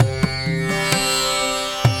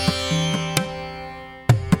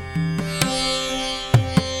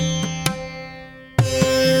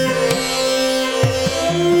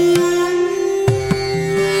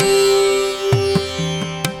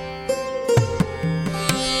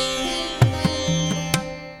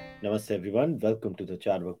Namaste everyone. Welcome to the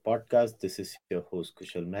Charvak podcast. This is your host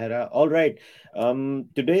Kushal Mehra. All right.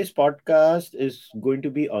 Today's podcast is going to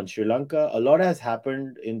be on Sri Lanka. A lot has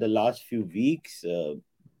happened in the last few weeks.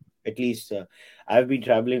 At least I've been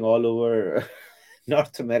traveling all over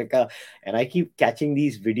North America, and I keep catching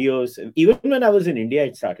these videos. Even when I was in India,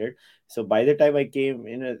 it started. So by the time I came,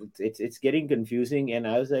 it's getting confusing, and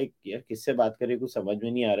I was like, "Yeah, किससे बात करें कुछ समझ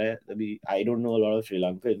में नहीं आ रहा है." अभी I don't know a lot of Sri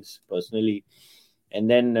Lankans personally, and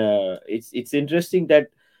then it's interesting that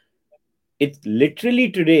it's literally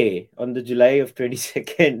today on the July of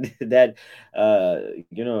 22nd that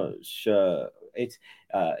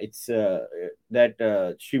it's that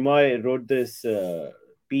Shimoy wrote this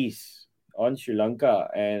piece on Sri Lanka,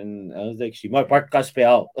 and I was like, Shimoy podcast pe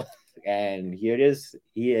aao. And here is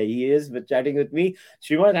he is chatting with me.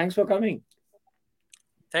 Shimoy, thanks for coming.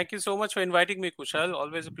 Thank you so much for inviting me, Kushal.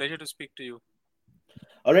 Always a pleasure to speak to you.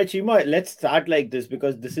 All right, Shima, let's start like this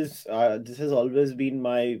because this has always been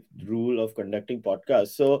my rule of conducting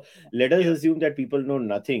podcasts. So let us Yeah. assume that people know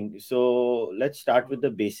nothing. So let's start with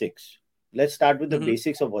the basics. Let's start with the Mhm.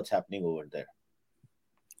 basics of what's happening over there.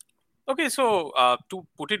 Okay, so to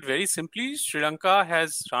put it very simply, Sri Lanka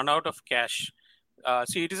has run out of cash.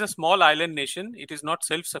 See, it is a small island nation. It is not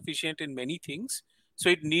self-sufficient in many things. So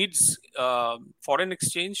it needs foreign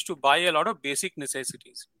exchange to buy a lot of basic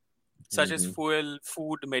necessities, such as Mm-hmm. fuel,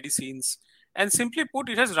 food, medicines. And simply put,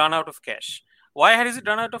 it has run out of cash. Why has it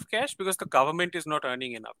run out of cash? Because the government is not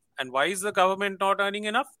earning enough. And why is the government not earning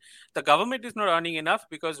enough? The government is not earning enough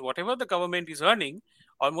because whatever the government is earning,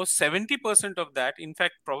 almost 70% of that, in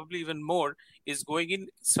fact, probably even more, is going in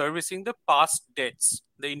servicing the past debts,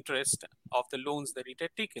 the interest of the loans that it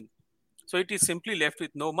had taken. So it is simply left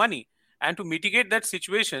with no money. And to mitigate that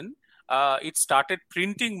situation, it started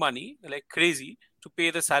printing money like crazy to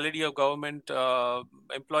pay the salary of government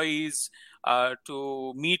employees,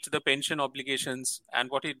 to meet the pension obligations.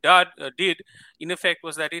 And what it did, in effect,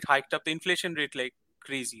 was that it hiked up the inflation rate like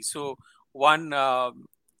crazy. So one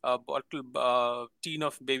bottle tin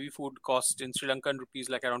of baby food cost in Sri Lankan rupees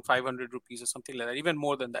like around 500 rupees or something like that, even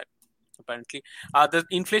more than that apparently. The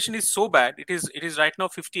inflation is so bad. It is right now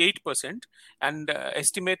 58%, and the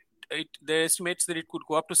estimates that it could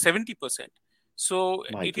go up to 70%. So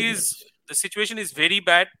My it is goodness. the situation is very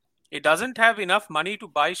bad. It doesn't have enough money to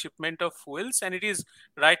buy shipment of fuels, and it is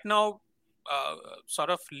right now sort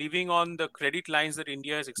of living on the credit lines that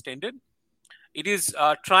India has extended. It is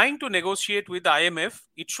trying to negotiate with the IMF.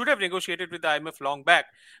 It should have negotiated with the IMF long back,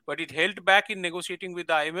 but it held back in negotiating with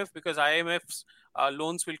the IMF because IMF's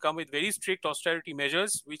loans will come with very strict austerity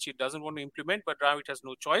measures, which it doesn't want to implement, but now it has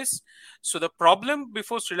no choice. So the problem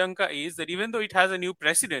before Sri Lanka is that even though it has a new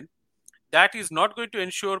president, that is not going to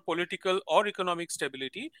ensure political or economic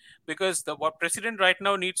stability because the what president right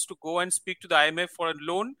now needs to go and speak to the IMF for a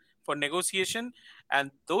loan for negotiation,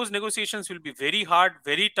 and those negotiations will be very hard,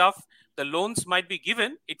 very tough. The loans might be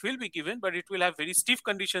given, it will be given, but it will have very stiff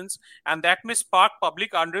conditions, and that may spark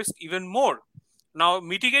public unrest even more. Now,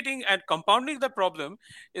 mitigating and compounding the problem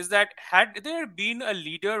is that had there been a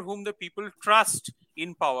leader whom the people trust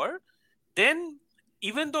in power, then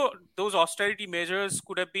even though those austerity measures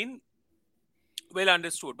could have been well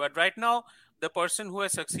understood. But right now, the person who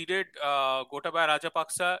has succeeded Gotabaya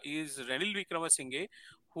Rajapaksa is Ranil Wickremesinghe,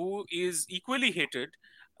 who is equally hated,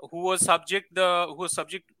 who was subject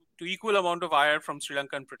to equal amount of ire from Sri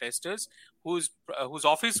Lankan protesters, whose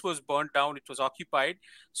office was burnt down, it was occupied.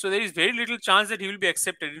 So there is very little chance that he will be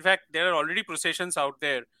accepted. In fact, there are already processions out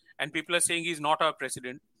there, and people are saying he's not our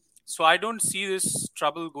president. So I don't see this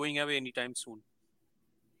trouble going away anytime soon.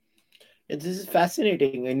 Yeah, this is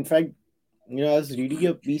fascinating. In fact, I was reading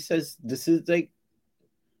your piece as this is like,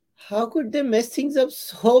 how could they mess things up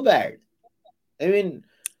so bad? I mean,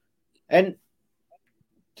 and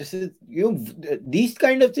this is these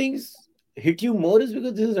kind of things hit you more is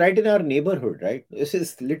because this is right in our neighborhood, right? This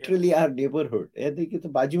is literally Yes. our neighborhood. And देखिए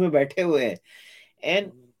तो बाजू में बैठे हुए हैं. And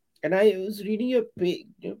Mhm. and I was reading your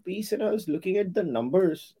piece and I was looking at the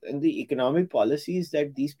numbers and the economic policies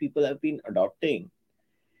that these people have been adopting.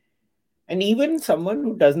 And even someone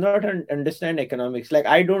who does not understand economics, like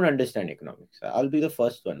I don't understand economics. I'll be the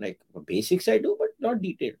first one. Like basics I do, but not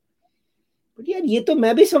detailed. But yeah, ये तो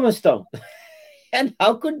मैं भी समझता हूँ. And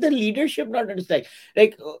how could the leadership not understand?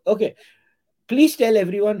 Like, okay, please tell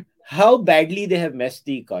everyone how badly they have messed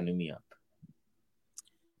the economy up.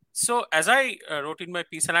 So, as I wrote in my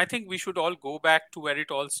piece, and I think we should all go back to where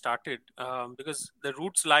it all started because the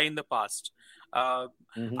roots lie in the past. Uh,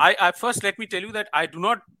 Mm-hmm. I first let me tell you that I do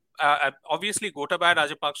not. Obviously, Gotabaya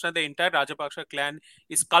Rajapaksa, the entire Rajapaksa clan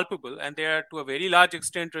is culpable, and they are to a very large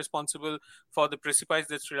extent responsible for the precipice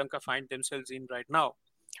that Sri Lanka find themselves in right now.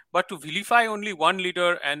 But to vilify only one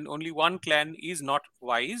leader and only one clan is not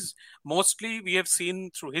wise. Mostly, we have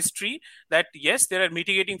seen through history that yes, there are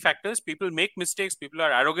mitigating factors. People make mistakes. People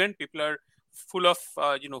are arrogant. People are full of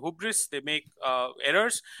hubris. They make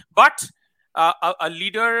errors. But a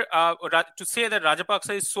leader to say that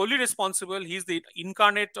Rajapaksa is solely responsible, he's the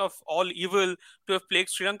incarnate of all evil to have plagued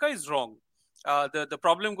Sri Lanka, is wrong. The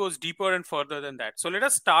problem goes deeper and further than that. So let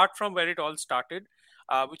us start from where it all started,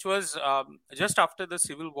 which was just after the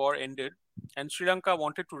civil war ended, and Sri Lanka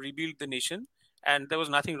wanted to rebuild the nation. And there was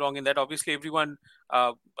nothing wrong in that. Obviously, everyone,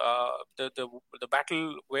 the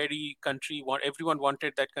battle-weary country, everyone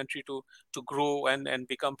wanted that country to grow and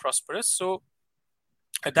become prosperous. So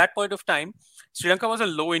at that point of time, Sri Lanka was a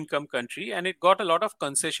low-income country, and it got a lot of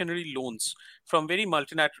concessionary loans from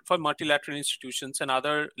multilateral institutions and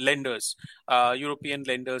other lenders, European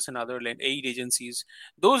lenders and other aid agencies.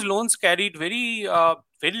 Those loans carried very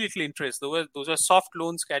little interest. Those were soft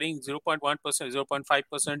loans carrying 0.1%,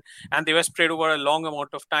 0.5%, and they were spread over a long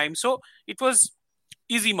amount of time. So it was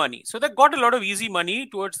easy money. So they got a lot of easy money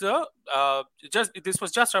towards the this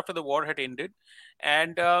was just after the war had ended,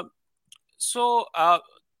 and so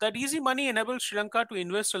that easy money enabled Sri Lanka to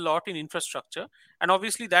invest a lot in infrastructure, and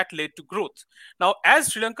obviously that led to growth. Now, as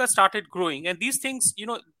Sri Lanka started growing, and these things,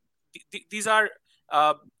 these are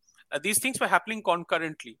these things were happening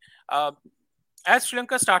concurrently. As Sri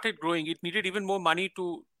Lanka started growing, it needed even more money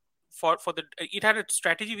for the it had a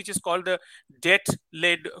strategy which is called the debt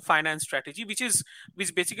led finance strategy, which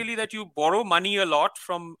basically that you borrow money a lot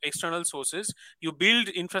from external sources, you build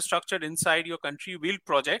infrastructure inside your country, you build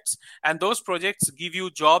projects, and those projects give you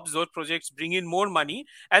jobs, those projects bring in more money,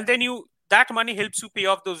 and then that money helps you pay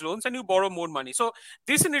off those loans and you borrow more money. So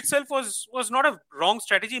this in itself was not a wrong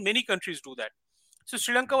strategy. Many countries do that. So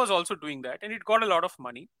Sri Lanka was also doing that, and it got a lot of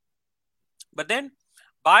money. But then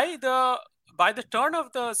by the turn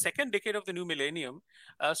of the second decade of the new millennium,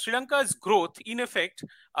 Sri Lanka's growth, in effect,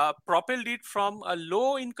 propelled it from a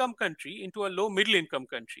low-income country into a low-middle-income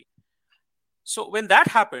country. So when that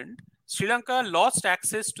happened, Sri Lanka lost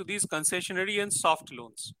access to these concessionary and soft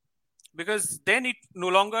loans, because then it no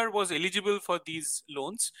longer was eligible for these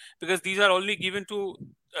loans, because these are only given to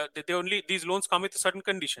these loans come with a certain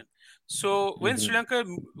condition. So when Sri Lanka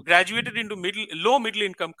graduated into low middle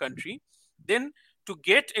income country, then to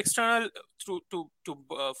get external to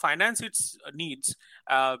finance its needs,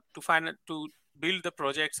 to build the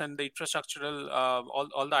projects and the infrastructural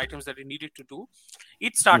all the items that it needed to do,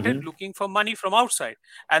 it started looking for money from outside.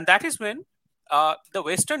 And that is when the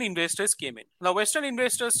Western investors came in. Now, Western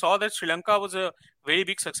investors saw that Sri Lanka was a very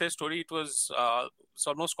big success story. It was it's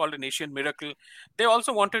almost called an Asian miracle. They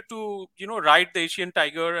also wanted to, ride the Asian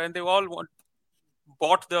tiger, and they all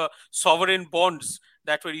bought the sovereign bonds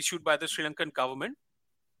that were issued by the Sri Lankan government.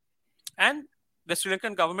 And the Sri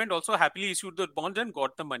Lankan government also happily issued the bonds and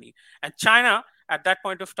got the money. And China, at that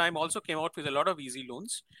point of time, also came out with a lot of easy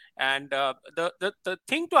loans. And the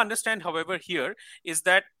thing to understand, however, here is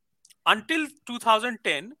that until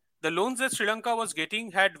 2010, the loans that Sri Lanka was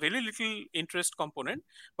getting had very little interest component.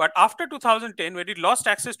 But after 2010, when it lost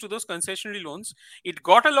access to those concessionary loans, it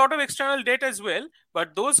got a lot of external debt as well,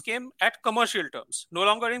 but those came at commercial terms, no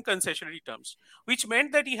longer in concessionary terms, which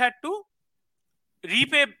meant that he had to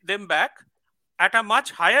repay them back at a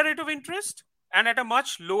much higher rate of interest and at a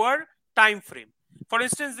much lower time frame. For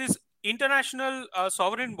instance, these international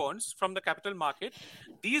sovereign bonds from the capital market,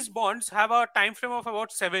 these bonds have a time frame of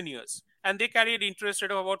about 7 years, and they carry an interest rate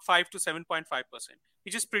of about 5 to 7.5%,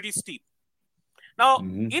 which is pretty steep. Now,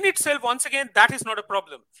 in itself, once again, that is not a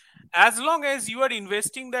problem, as long as you are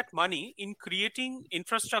investing that money in creating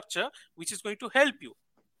infrastructure which is going to help you.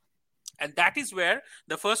 And that is where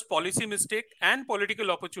the first policy mistake and political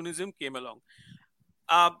opportunism came along.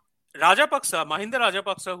 Mahinda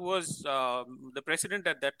Rajapaksa, who was the president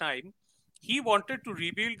at that time, he wanted to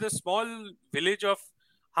rebuild the small village of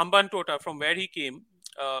Hambantota, from where he came,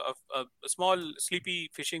 a small sleepy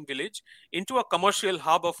fishing village, into a commercial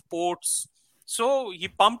hub of ports. So he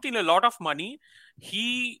pumped in a lot of money.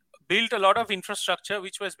 He built a lot of infrastructure,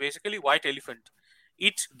 which was basically white elephant.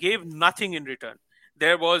 It gave nothing in return.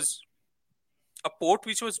 There was a port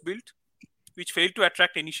which was built, which failed to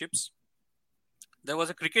attract any ships. There was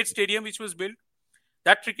a cricket stadium which was built.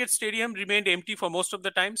 That cricket stadium remained empty for most of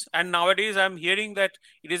the times. And nowadays, I'm hearing that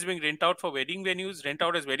it is being rent out for wedding venues, rent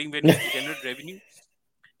out as wedding venues to generate revenue.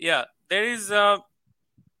 Yeah, there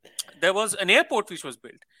was an airport which was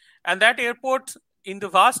built. And that airport, in the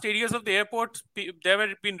vast areas of the airport, there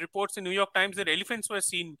have been reports in New York Times that elephants were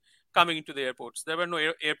seen coming into the airports. There were no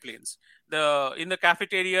airplanes. In the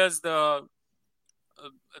cafeterias, the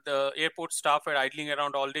airport staff were idling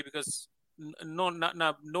around all day because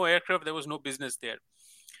no aircraft. There was no business there.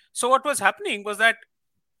 So what was happening was that,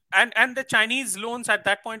 and the Chinese loans at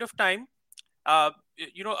that point of time,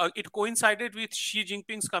 it coincided with Xi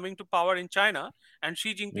Jinping's coming to power in China, and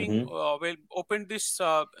Xi Jinping Mm-hmm. opened this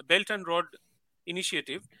Belt and Road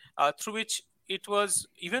initiative, through which it was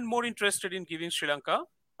even more interested in giving Sri Lanka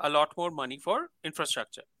a lot more money for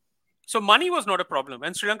infrastructure. So money was not a problem,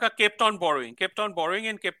 and Sri Lanka kept on borrowing,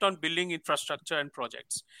 and kept on building infrastructure and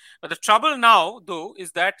projects. But the trouble now, though,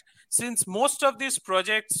 is that since most of these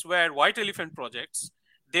projects were white elephant projects,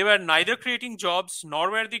 they were neither creating jobs nor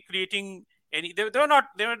were they creating any. They were not.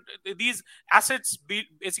 They were these assets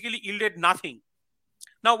basically yielded nothing.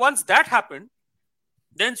 Now, once that happened,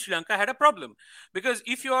 then Sri Lanka had a problem, because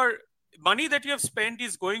if your money that you have spent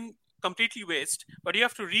is going completely waste, but you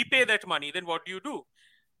have to repay that money, then what do you do?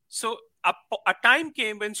 So a time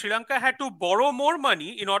came when Sri Lanka had to borrow more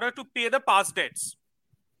money in order to pay the past debts.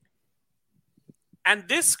 And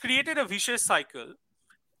this created a vicious cycle.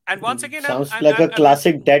 And once again, Sounds like a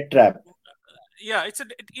classic debt trap. yeah,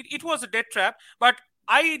 it was a debt trap. But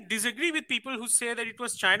I disagree with people who say that it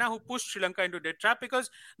was China who pushed Sri Lanka into debt trap, because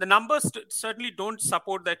the numbers certainly don't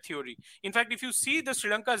support that theory. In fact, if you see the Sri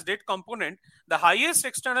Lanka's debt component, the highest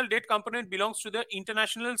external debt component belongs to the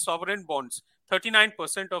international sovereign bonds,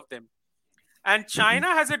 39% of them. And China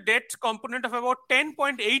has a debt component of about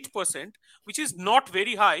 10.8%, which is not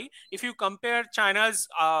very high if you compare China's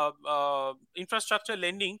infrastructure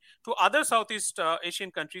lending to other Southeast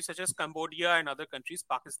Asian countries such as Cambodia and other countries,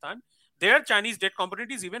 Pakistan. Their Chinese debt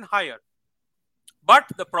component is even higher. But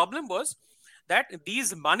the problem was that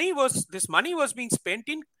this money was being spent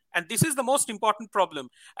in, and this is the most important problem,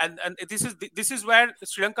 and this is where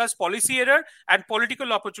Sri Lanka's policy error and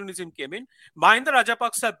political opportunism came in. Mahinda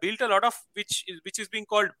Rajapaksa built a lot of which is being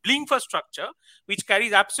called bling infrastructure, which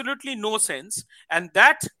carries absolutely no sense, and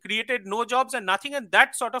that created no jobs and nothing, and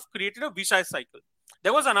that sort of created a vicious cycle.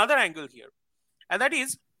 There was another angle here, and that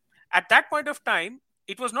is, at that point of time,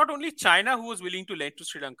 it was not only China who was willing to lend to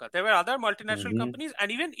Sri Lanka. There were other multinational Mm-hmm. companies,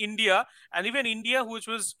 and even India, which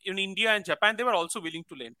was in India and Japan, they were also willing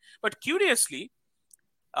to lend. But curiously,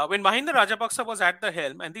 when Mahinda Rajapaksa was at the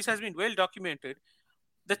helm, and this has been well documented,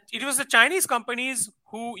 that it was the Chinese companies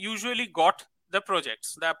who usually got the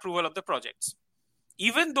projects, the approval of the projects.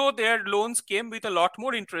 Even though their loans came with a lot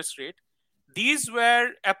more interest rate, these were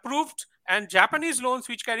approved, and Japanese loans,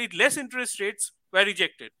 which carried less interest rates, were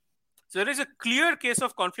rejected. So there is a clear case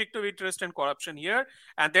of conflict of interest and corruption here.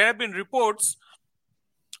 And there have been reports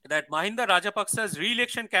that Mahinda Rajapaksa's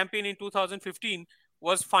re-election campaign in 2015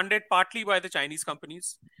 was funded partly by the Chinese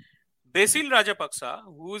companies. Basil Rajapaksa,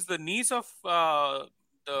 who is the niece of the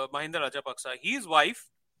Mahinda Rajapaksa, his wife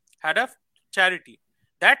had a charity.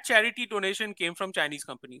 That charity donation came from Chinese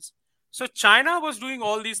companies. So China was doing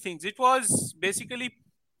all these things. It was basically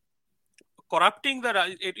corrupting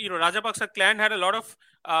Rajapaksa clan had a lot of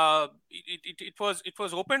it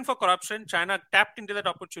was open for corruption. China tapped into that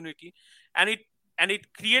opportunity, and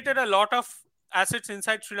it created a lot of assets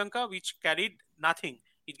inside Sri Lanka which carried nothing.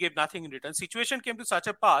 It gave nothing in return. Situation came to such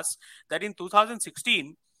a pass that in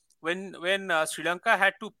 2016, when Sri Lanka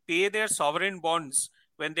had to pay their sovereign bonds,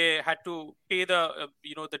 when they had to pay the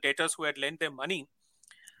debtors who had lent them money,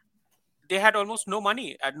 they had almost no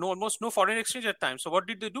money and almost no foreign exchange at times. So what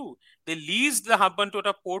did they do? They leased the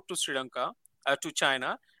Hambantota port to Sri Lanka, to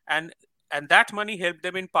China, and that money helped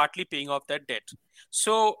them in partly paying off that debt.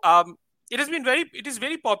 So it is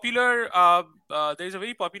very popular. There is a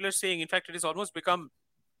very popular saying. In fact, it has almost become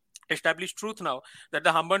established truth now, that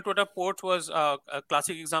the Hambantota port was a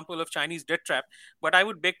classic example of Chinese debt trap. But I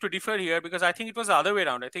would beg to differ here, because I think it was the other way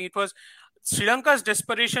around. I think it was Sri Lanka's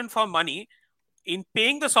desperation for money in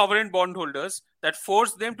paying the sovereign bondholders that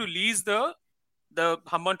forced them to lease the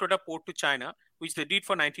Hambantota port to China, which they did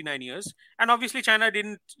for 99 years. And obviously China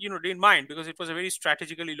didn't mind, because it was a very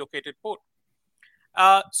strategically located port.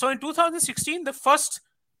 So in 2016, the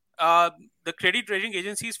credit rating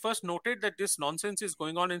agencies first noted that this nonsense is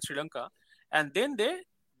going on in Sri Lanka, and then they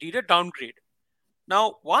did a downgrade.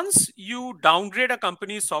 Now, once you downgrade a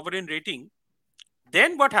company's sovereign rating,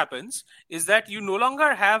 then what happens is that you no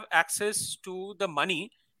longer have access to the money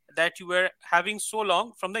that you were having so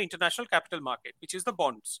long from the international capital market, which is the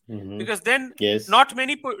bonds. Mm-hmm. Because then Yes. not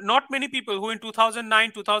many people who in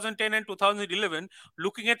 2009, 2010 and 2011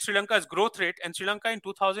 looking at Sri Lanka's growth rate, and Sri Lanka in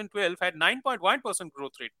 2012 had 9.1%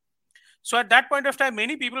 growth rate. So at that point of time,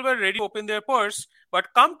 many people were ready to open their purse.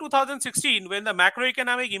 But come 2016, when the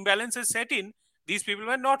macroeconomic imbalances set in, these people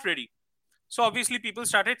were not ready. So obviously people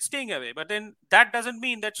started staying away. But then that doesn't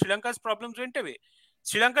mean that Sri Lanka's problems went away.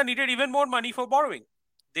 Sri Lanka needed even more money for borrowing.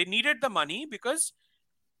 They needed the money because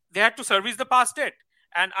they had to service the past debt.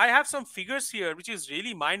 And I have some figures here, which is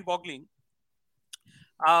really mind-boggling.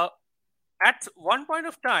 At one point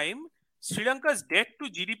of time, Sri Lanka's debt to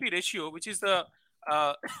GDP ratio, which is the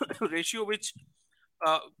uh, ratio which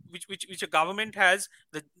a government has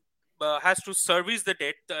to service the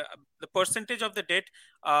debt, the percentage of the debt,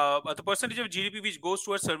 the percentage of GDP which goes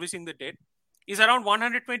towards servicing the debt, is around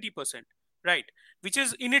 120%, right? Which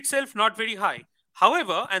is in itself not very high.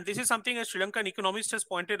 However, and this is something a Sri Lankan economist has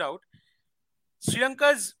pointed out, Sri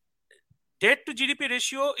Lanka's debt to GDP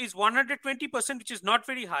ratio is 120%, which is not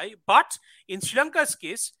very high. But in Sri Lanka's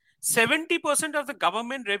case, 70% of the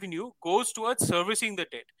government revenue goes towards servicing the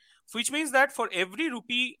debt, which means that for every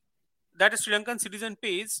rupee that a Sri Lankan citizen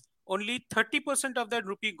pays, only 30% of that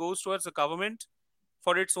rupee goes towards the government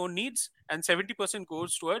for its own needs, and 70%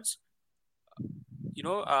 goes towards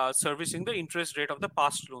servicing the interest rate of the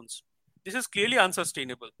past loans. This is clearly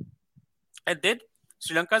unsustainable. And then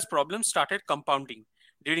Sri Lanka's problems started compounding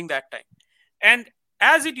during that time. And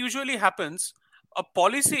as it usually happens, a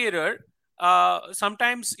policy error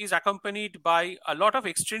sometimes is accompanied by a lot of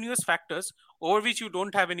extraneous factors over which you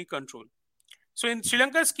don't have any control. So in Sri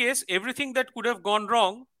Lanka's case, everything that could have gone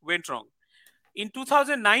wrong went wrong. In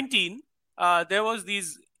 2019, there was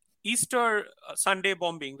these Easter Sunday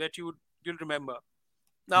bombing that you'll remember.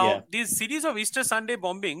 Now, these series of Easter Sunday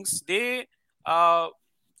bombings, they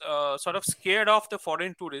sort of scared off the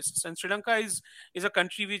foreign tourists. And Sri Lanka is a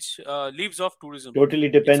country which lives off tourism. Totally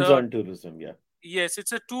depends on tourism. Yeah. Yes,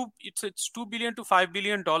 it's $2 billion to $5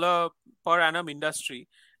 billion per annum industry.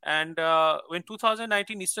 And when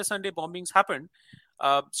 2019 Easter Sunday bombings happened,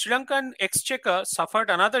 Sri Lankan exchequer suffered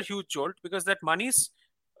another huge jolt because that money's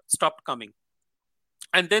stopped coming.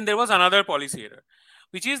 And then there was another policy error,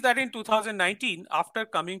 which is that in 2019, after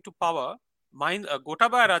coming to power,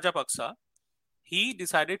 Gotabaya Rajapaksa, he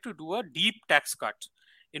decided to do a deep tax cut.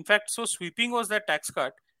 In fact, so sweeping was that tax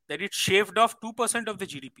cut that it shaved off 2% of the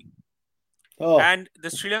GDP. Oh. And the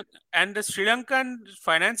Sri Lankan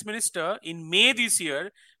finance minister in May this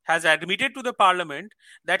year has admitted to the parliament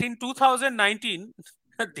that in 2019,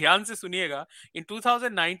 dhyan se suniega, in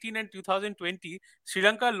 2019 and 2020, Sri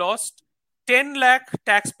Lanka lost 10 lakh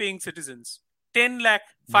tax-paying citizens. 10 lakh,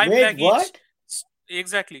 5 lakh what? each.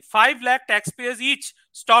 Exactly. 5 lakh taxpayers each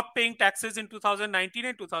stopped paying taxes in 2019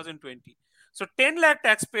 and 2020. So 10 lakh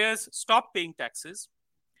taxpayers stopped paying taxes.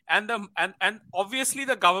 And obviously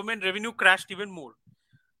the government revenue crashed even more.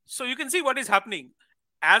 So you can see what is happening.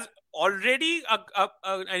 As already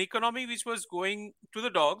an economy which was going to the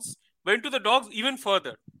dogs, went to the dogs even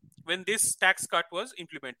further when this tax cut was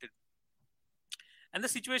implemented. And the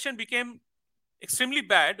situation became extremely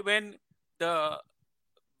bad when the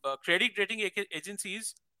credit rating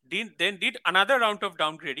agencies did another round of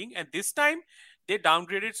downgrading. And this time they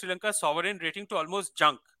downgraded Sri Lanka's sovereign rating to almost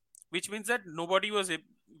junk, which means that nobody was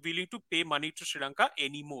willing to pay money to Sri Lanka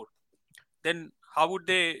anymore. Then how would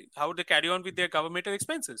they carry on with their governmental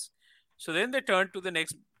expenses? So then they turned to the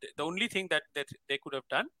only thing that they could have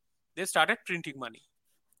done. They started printing money.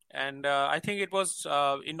 And I think it was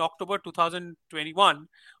in October 2021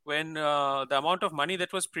 when the amount of money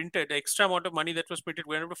that was printed, the extra amount of money that was printed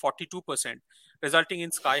went up to 42%, resulting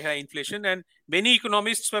in sky-high inflation. And many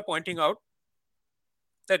economists were pointing out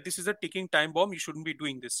that this is a ticking time bomb. You shouldn't be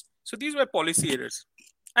doing this. So these were policy errors.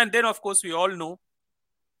 And then, of course, we all know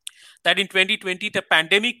that in 2020, the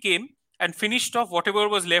pandemic came and finished off whatever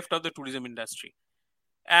was left of the tourism industry.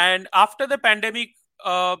 And after the pandemic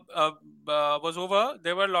was over,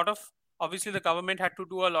 there were a lot of, obviously the government had to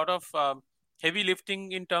do a lot of heavy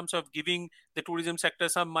lifting in terms of giving the tourism sector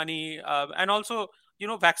some money and also,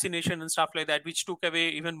 vaccination and stuff like that, which took away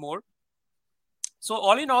even more. So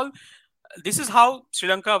all in all, this is how Sri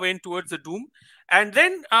Lanka went towards the doom. And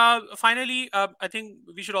then finally, I think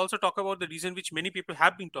we should also talk about the reason which many people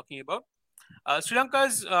have been talking about. Sri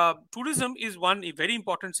Lanka's tourism is one very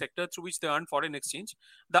important sector through which they earn foreign exchange.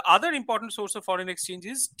 The other important source of foreign exchange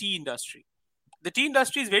is tea industry. The tea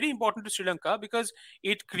industry is very important to Sri Lanka because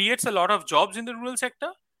it creates a lot of jobs in the rural sector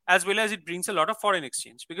as well as it brings a lot of foreign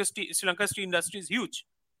exchange because Sri Lanka's tea industry is huge.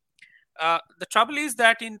 The trouble is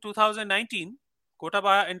that in 2019,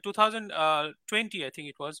 Gotabaya, in 2020, I think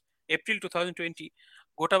it was April 2020,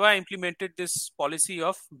 Gotabaya implemented this policy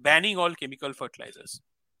of banning all chemical fertilizers.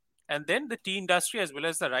 And then the tea industry as well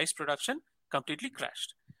as the rice production completely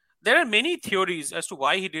crashed. There are many theories as to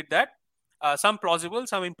why he did that. Some plausible,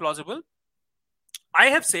 some implausible. I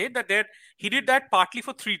have said that he did that partly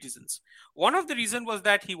for three reasons. One of the reasons was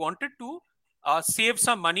that he wanted to save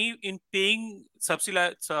some money in paying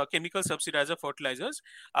chemical subsidizer fertilizers,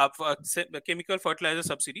 chemical fertilizer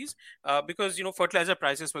subsidies, because fertilizer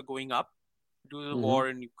prices were going up due to the Mm-hmm. war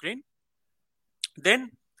in Ukraine.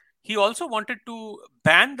 Then he also wanted to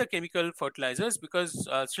ban the chemical fertilizers because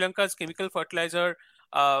Sri Lanka's chemical fertilizer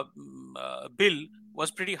bill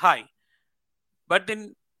was pretty high. But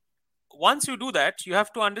then once you do that, you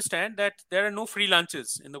have to understand that there are no free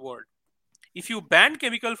lunches in the world. If you ban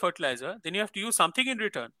chemical fertilizer, then you have to use something in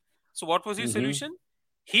return. So what was his Mm-hmm. solution?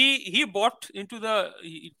 He got into the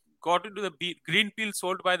green pill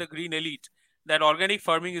sold by the green elite that organic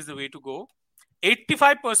farming is the way to go.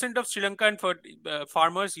 85% of Sri Lankan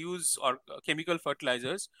farmers use chemical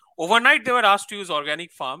fertilizers. Overnight, they were asked to use organic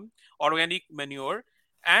manure,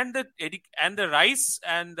 and the rice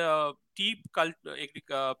and the tea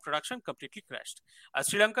production completely crashed.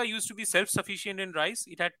 Sri Lanka used to be self-sufficient in rice.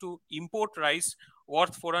 It had to import rice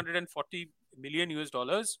worth 440 million US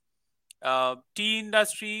dollars. Tea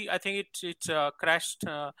industry, I think it crashed.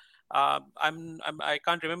 I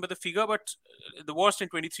can't remember the figure, but the worst in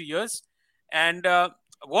 23 years. And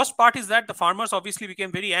worst part is that the farmers obviously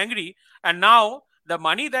became very angry, and now the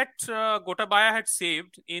money that Gotabaya had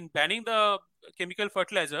saved in banning the chemical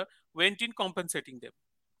fertilizer went in compensating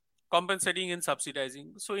and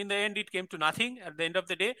subsidizing. So in the end, it came to nothing. At the end of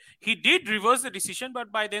the day, he did reverse the decision,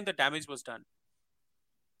 but by then the damage was done.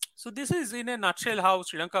 So this is in a nutshell how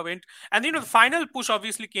Sri Lanka went. And the final push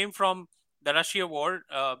obviously came from the Russia war,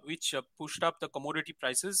 which pushed up the commodity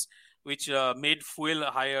prices, which made fuel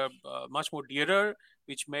higher, much more dearer,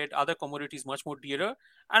 which made other commodities much more dearer.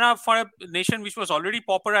 And for a nation which was already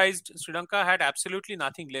pauperized, Sri Lanka had absolutely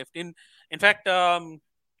nothing left. In fact,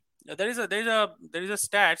 there is a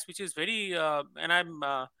stats which is very, and I'm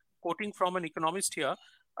quoting from an economist here,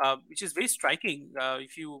 which is very striking.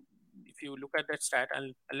 If you look at that stat,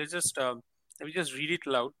 and let me just read it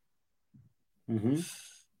aloud. Mm-hmm.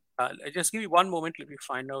 Just give me one moment. Let me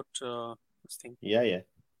find out this thing. Yeah, yeah.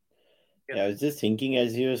 Yeah. Yeah, I was just thinking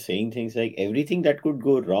as you were saying things like everything that could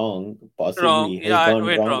go wrong Wrong. possibly Yeah, has I gone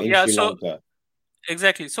went wrong wrong. in Yeah. Sri So Lanka.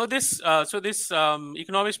 exactly. So this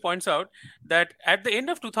economist points out that at the end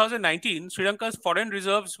of 2019, Sri Lanka's foreign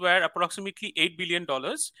reserves were approximately $8 billion,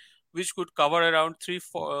 which could cover around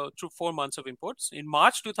 4 months of imports. In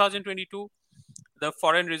March 2022, the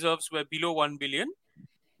foreign reserves were below 1 billion,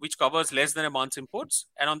 which covers less than a month's imports.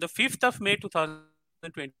 And on the 5th of May 2022,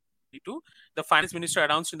 the finance minister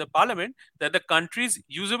announced in the parliament that the country's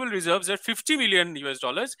usable reserves are 50 million US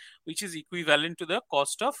dollars, which is equivalent to the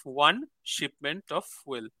cost of one shipment of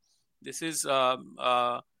fuel. This is uh,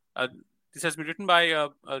 this has been written by a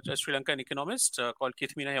Sri Lankan economist called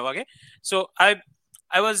Kithmina Hewage. So I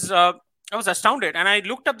was uh, I was astounded, and I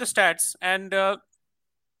looked up the stats, and at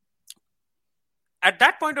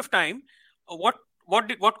that point of time, what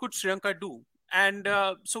could Sri Lanka do? And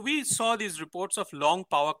so we saw these reports of long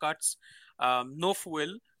power cuts, no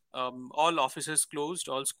fuel, all offices closed,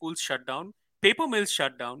 all schools shut down, paper mills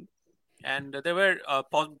shut down, and there were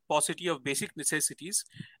paucity of basic necessities,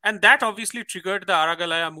 and that obviously triggered the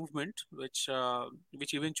Aragalaya movement, which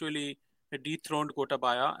eventually dethroned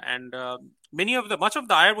Gotabaya, and much of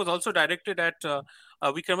the ire was also directed at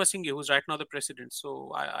Wickramasinghe, who's right now the president.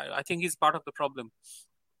 So I think he's part of the problem.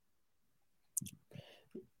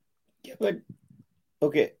 Yeah, but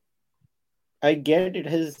okay, I get it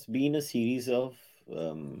has been a series of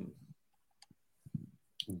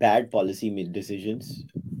bad policy decisions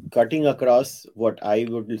cutting across what I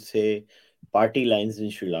would say party lines in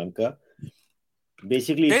Sri Lanka.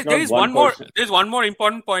 Basically, it's There not is one person. there's one more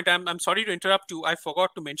important point. I'm sorry to interrupt you. I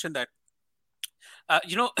forgot to mention that.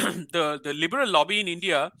 The liberal lobby in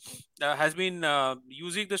India has been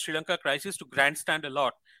using the Sri Lanka crisis to grandstand a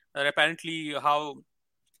lot. Apparently, how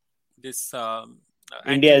this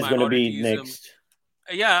India is going to be anti-minorityism. next.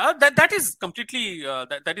 Yeah, that is completely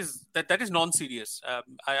that is non-serious.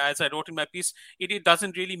 As I wrote in my piece, it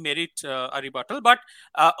doesn't really merit a rebuttal. But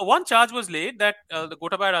one charge was laid that the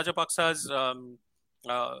Gotabaya Rajapaksa's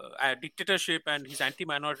dictatorship and his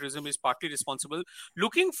anti-minorityism is partly responsible.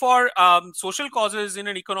 Looking for social causes in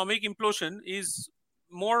an economic implosion is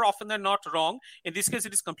more often than not wrong. In this case,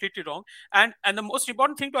 it is completely wrong. And the most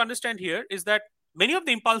important thing to understand here is that many of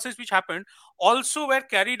the impulses which happened also were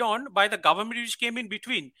carried on by the government which came in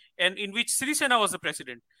between, and in which Sri Sena was the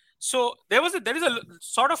president. So there is a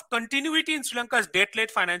sort of continuity in Sri Lanka's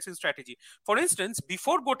debt-led financing strategy. For instance,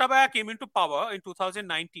 before Gotabaya came into power in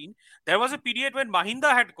 2019, there was a period when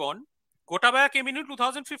Mahinda had gone. Gotabaya came in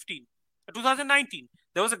 2015, 2019.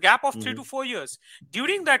 There was a gap of 3 to 4 years.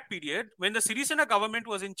 During that period, when the Sri Sena government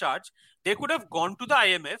was in charge, they could have gone to the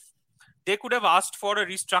IMF, They could have asked for a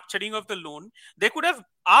restructuring of the loan. They could have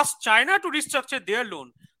asked China to restructure their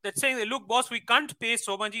loan. That's saying, look, boss, we can't pay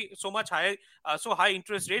so much high, so high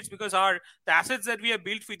interest rates because the assets that we have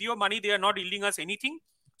built with your money, they are not yielding us anything.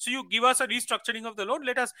 So you give us a restructuring of the loan.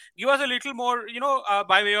 Let us give us a little more,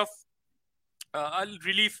 by way of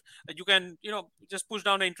relief. You can, just push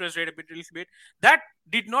down the interest rate a little bit. That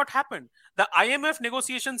did not happen. The IMF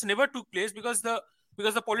negotiations never took place because the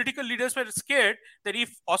political leaders were scared that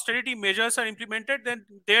if austerity measures are implemented, then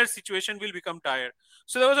their situation will become dire.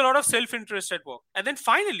 So there was a lot of self-interest at work. And then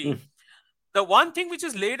finally, the one thing which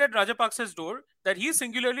is laid at Rajapaksa's door, that he is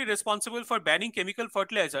singularly responsible for banning chemical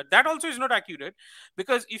fertilizer, that also is not accurate,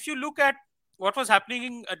 because if you look at what was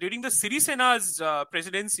happening during the Sirisena's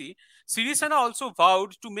presidency, Sirisena also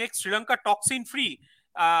vowed to make Sri Lanka toxin free.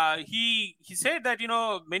 He said that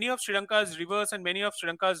many of Sri Lanka's rivers and many of Sri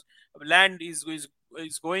Lanka's land is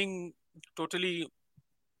going totally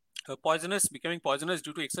becoming poisonous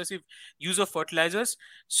due to excessive use of fertilizers.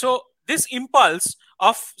 So this impulse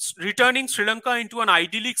of returning Sri Lanka into an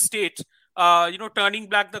idyllic state, turning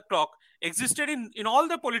back the clock, existed in all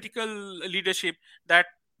the political leadership that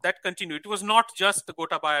continued. It was not just the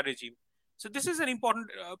Gotabaya regime. So this is an important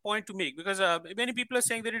point to make, because many people are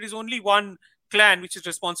saying that it is only one clan which is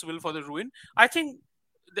responsible for the ruin. I think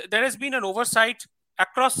there has been an oversight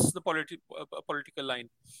across the political line.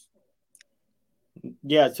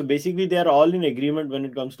 Yeah, so basically they are all in agreement when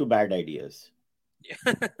it comes to bad ideas.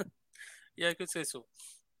 Yeah, I could say so.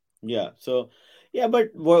 Yeah, so yeah, but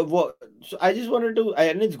so I just wanted to,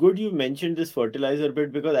 and it's good you mentioned this fertilizer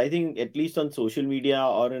bit, because I think at least on social media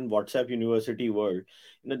or in WhatsApp University world,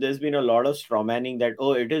 there's been a lot of strawmanning that,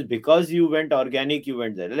 oh, it is because you went organic, you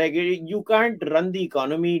went there. Like, you can't run the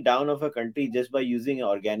economy down of a country just by using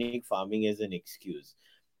organic farming as an excuse.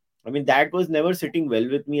 I mean, that was never sitting well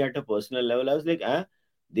with me at a personal level. I was like,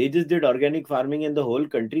 they just did organic farming and the whole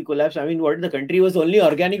country collapsed. I mean, what, the country was only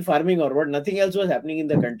organic farming or what? Nothing else was happening in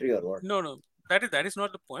the country or what? No, that is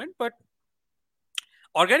not the point. But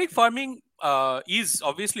organic farming is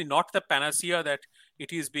obviously not the panacea that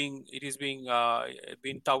it is being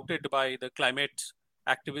touted by the climate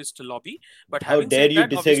activist lobby. But How having dare said you that,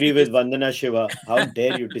 disagree obviously with this. Vandana Shiva? How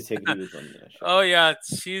dare you disagree with Vandana Shiva? Oh yeah,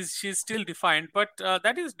 she's still defined, but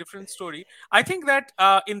that is a different story. I think that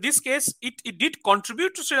in this case, it did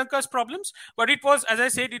contribute to Sri Lanka's problems, but it was, as I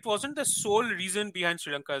said, it wasn't the sole reason behind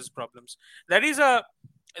Sri Lanka's problems. There is a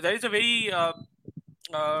very uh,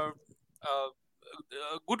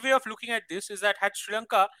 good way of looking at this is that had Sri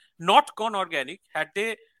Lanka not gone organic, had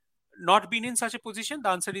they not been in such a position, the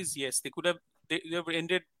answer is yes. They have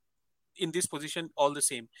ended in this position all the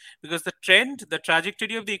same, because the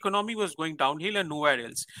trajectory of the economy was going downhill and nowhere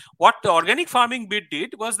else. What the organic farming bit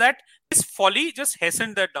did was that this folly just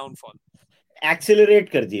hastened that downfall.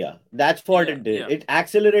 Accelerate kar diya. That's what Yeah, it did. yeah, It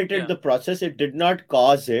accelerated yeah. the process. It did not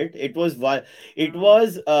cause it. It was Mm,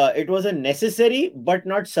 it was a necessary but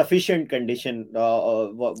not sufficient condition. yeah,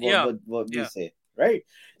 What we yeah. say, right?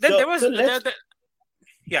 Then there So was let's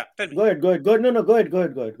yeah. Tell me. go ahead. Go ahead. No, go ahead. Go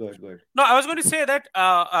ahead. No, I was going to say that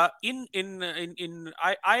I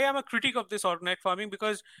am a critic of this organic farming,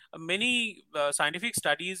 because many scientific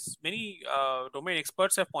studies, many domain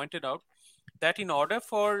experts have pointed out that in order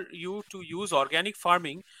for you to use organic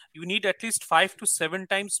farming, you need at least 5 to 7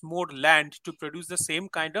 times more land to produce the same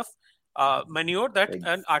kind of manure that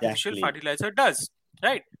an artificial Exactly. fertilizer does.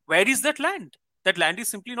 Right? Where is that land? That land is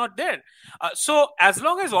simply not there. So, as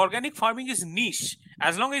long as organic farming is niche,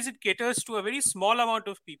 as long as it caters to a very small amount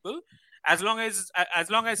of people, as long as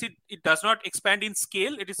it does not expand in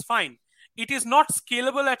scale, it is fine. It is not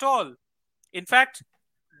scalable at all. In fact,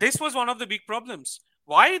 this was one of the big problems.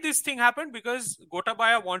 Why this thing happened? Because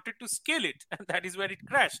Gotabaya wanted to scale it, and that is where it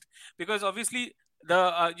crashed. Because obviously,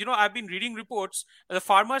 I've been reading reports. The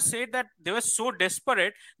farmers said that they were so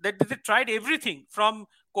desperate that they tried everything from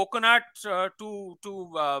coconut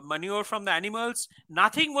to manure from the animals.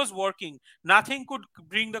 Nothing was working. Nothing could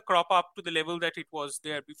bring the crop up to the level that it was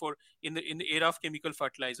there before, in the era of chemical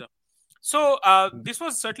fertilizer. So this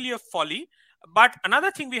was certainly a folly. But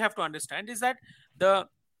another thing we have to understand is that the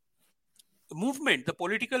the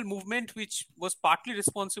political movement, which was partly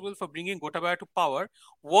responsible for bringing Gotabaya to power,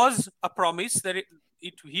 was a promise that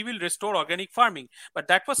he will restore organic farming. But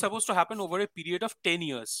that was supposed to happen over a period of 10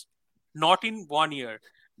 years, not in 1 year.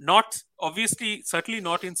 Not, obviously, certainly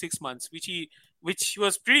not in 6 months, which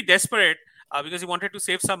was pretty desperate, because he wanted to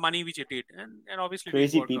save some money, which he did. And obviously it didn't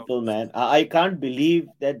Crazy work out. people, man. I can't believe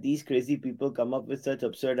that these crazy people come up with such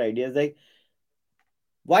absurd ideas. Like,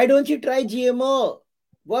 why don't you try GMO?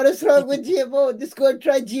 What is wrong with GMO? Just go and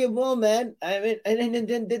try GMO, man. I mean, and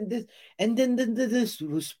then this, and then this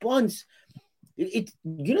response.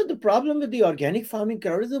 The problem with the organic farming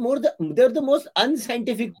crowd is they're the most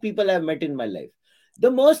unscientific people I've met in my life. The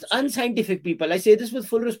most Absolutely. unscientific people. I say this with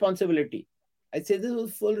full responsibility. I say this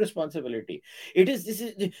with full responsibility. It is this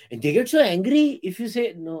is they get so angry if you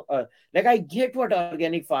say no. Like, I get what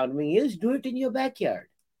organic farming is. Do it in your backyard.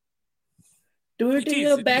 Do it It in is.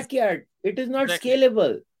 your It is. backyard. It is not Exactly.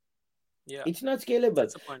 scalable. Yeah. It's not scalable.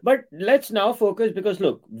 That's the point. But let's now focus, because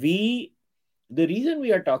look, the reason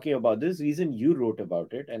we are talking about this, reason you wrote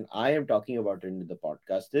about it, and I am talking about it in the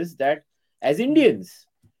podcast, is that as Hmm. Indians,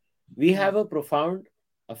 we Hmm. have a profound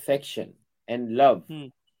affection and love Hmm.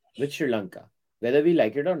 with Sri Lanka. Whether we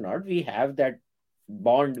like it or not, we have that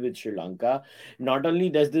bond with Sri Lanka. Not only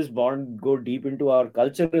does this bond go deep into our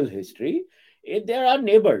cultural history, they are our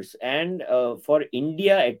neighbors. And for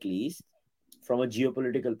India, at least, from a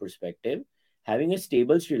geopolitical perspective, having a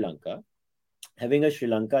stable Sri Lanka, having a Sri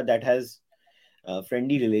Lanka that has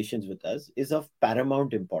friendly relations with us is of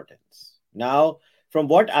paramount importance. Now, from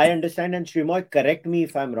what I understand, and Srimoy, correct me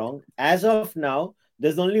if I'm wrong, as of now,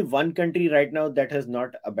 there's only one country right now that has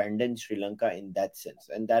not abandoned Sri Lanka in that sense,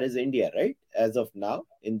 and that is India, right? As of now,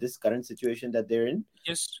 in this current situation that they're in.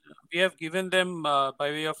 Yes, we have given them by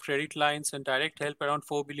way of credit lines and direct help around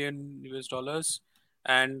 4 billion US dollars,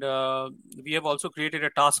 and we have also created a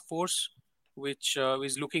task force which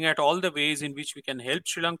is looking at all the ways in which we can help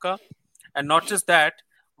Sri Lanka. And not just that,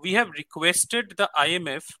 we have requested the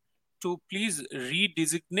IMF to please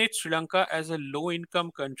redesignate Sri Lanka as a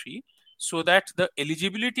low-income country so that the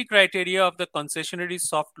eligibility criteria of the concessionary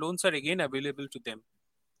soft loans are again available to them.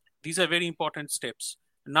 These are very important steps.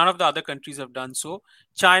 None of the other countries have done so.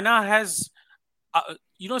 China has,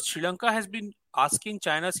 Sri Lanka has been asking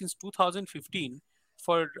China since 2015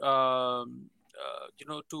 for,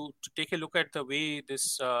 to take a look at the way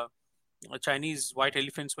this Chinese white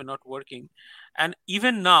elephants were not working. And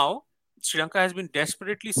even now, Sri Lanka has been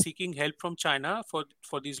desperately seeking help from China for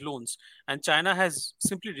these loans. And China has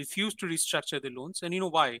simply refused to restructure the loans. And you know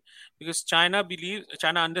why? Because China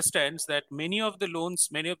understands that many of the loans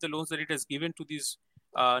that it has given to these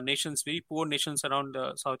nations, very poor nations around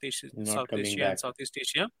Not South coming Asia and back. Southeast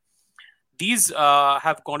Asia, these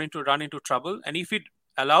have run into trouble. And if it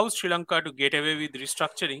allows Sri Lanka to get away with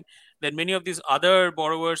restructuring, then many of these other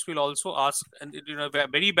borrowers will also ask, and a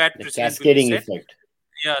very bad The precedent will be cascading set. effect.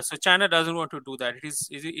 Yeah, so China doesn't want to do that.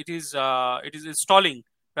 It is stalling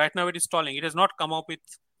right now. It is stalling. It has not come up with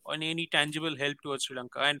on any tangible help towards Sri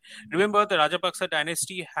Lanka. And remember, the Rajapaksa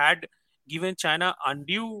dynasty had given China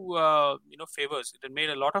undue favors. It had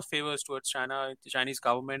made a lot of favors towards China, the Chinese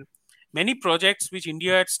government. Many projects which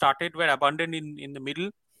India had started were abandoned in the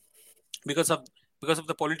middle because of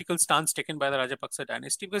the political stance taken by the Rajapaksa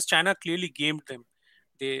dynasty, because China clearly gamed them.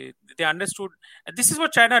 They understood, and this is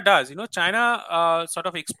what China does. China sort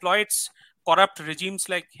of exploits corrupt regimes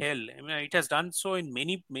like hell. I mean, it has done so in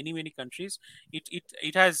many countries.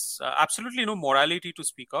 It has absolutely no morality to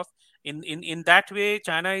speak of. In that way,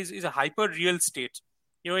 China is a hyper real state.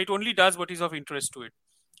 It only does what is of interest to it.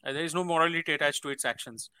 There is no morality attached to its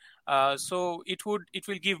actions. So it will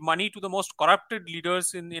give money to the most corrupted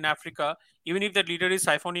leaders in Africa, even if that leader is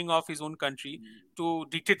siphoning off his own country to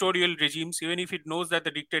dictatorial regimes, even if it knows that the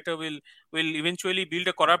dictator will eventually build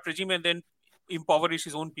a corrupt regime and then impoverish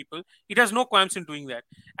his own people. It has no qualms in doing that,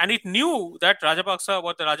 and it knew that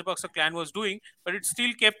what the Rajapaksa clan was doing, but it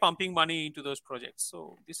still kept pumping money into those projects.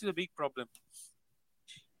 So this is a big problem.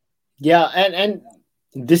 Yeah, and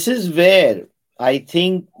this is where I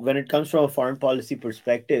think, when it comes from a foreign policy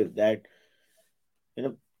perspective, that you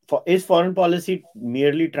know is foreign policy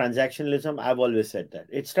merely transactionalism? I've always said that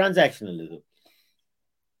it's transactionalism.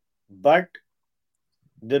 But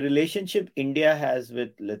the relationship India has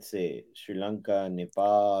with, let's say, Sri Lanka,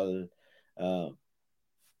 Nepal, uh,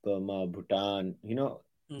 Burma, Bhutan,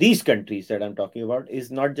 Mm. these countries that I'm talking about is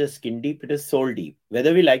not just skin deep, it is soul deep.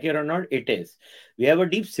 Whether we like it or not, it is. We have a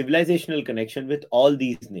deep civilizational connection with all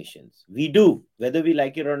these nations. We do. Whether we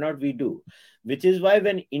like it or not, we do. Which is why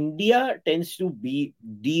when India tends to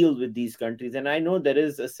deal with these countries, and I know there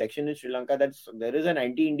is a section in Sri Lanka there is an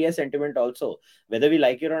anti-India sentiment also. Whether we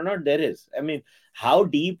like it or not, there is. I mean, how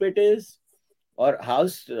deep it is, or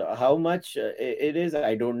how much it is,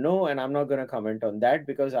 I don't know, and I'm not going to comment on that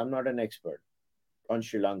because I'm not an expert on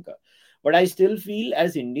Sri Lanka. But I still feel,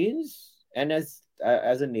 as Indians and as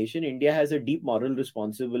a nation, India has a deep moral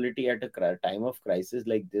responsibility at a time of crisis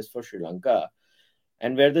like this for Sri Lanka,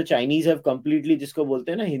 and where the Chinese have completely, जिसको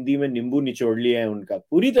बोलते हैं ना हिंदी में नींबू निचोड़ लिया है उनका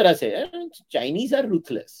पूरी तरह से. Chinese are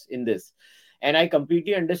ruthless in this. And I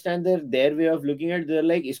completely understand their way of looking at it. They're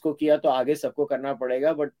like, isko kiya to aage sabko karna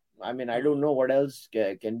padega. But I mean, I don't know what else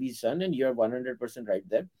can be done, and you're 100% right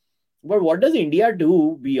there. But what does India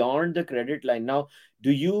do beyond the credit line? Now,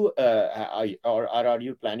 do you or are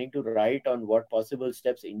you planning to write on what possible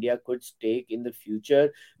steps India could take in the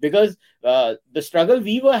future? Because the struggle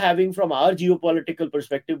we were having from our geopolitical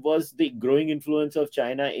perspective was the growing influence of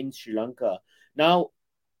China in Sri Lanka. Now,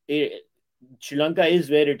 eh, Sri Lanka is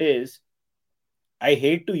where it is. I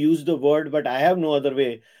hate to use the word, but I have no other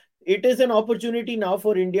way. It is an opportunity now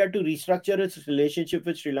for India to restructure its relationship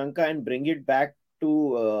with Sri Lanka and bring it back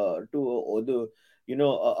to the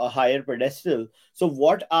a higher pedestal. So,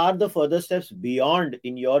 what are the further steps beyond,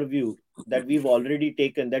 in your view, that we've already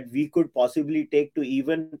taken that we could possibly take to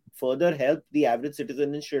even further help the average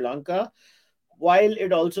citizen in Sri Lanka, while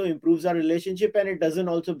it also improves our relationship and it doesn't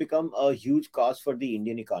also become a huge cost for the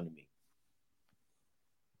Indian economy?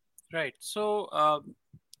 Right. So,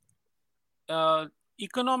 uh,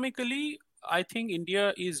 economically, I think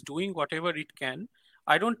India is doing whatever it can.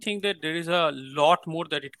 I don't think that there is a lot more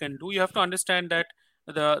that it can do. You have to understand that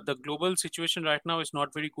the global situation right now is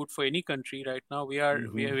not very good for any country. Right now, we are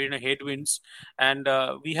in a headwinds, and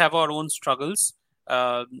we have our own struggles.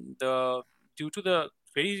 Uh, the Due to the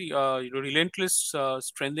very relentless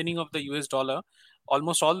strengthening of the US dollar,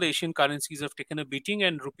 almost all the Asian currencies have taken a beating,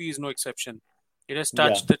 and rupee is no exception. It has Yeah.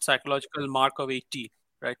 touched that psychological mark of 80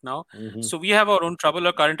 right now. Hmm. So we have our own trouble.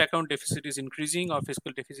 Our current account deficit is increasing. Our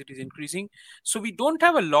fiscal deficit is increasing. So we don't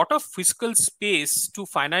have a lot of fiscal space to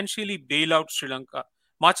financially bail out Sri Lanka.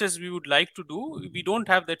 Much as we would like to do, we don't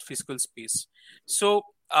have that fiscal space. So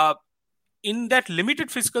in that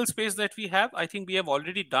limited fiscal space that we have, I think we have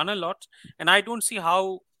already done a lot, and I don't see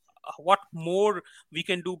how what more we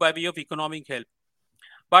can do by way of economic help.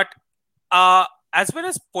 But uh, as well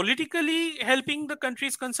as politically helping the country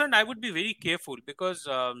is concerned, I would be very careful because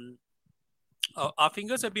our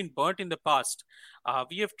fingers have been burnt in the past.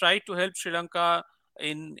 We have tried to help Sri Lanka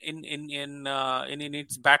in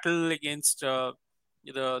its battle against the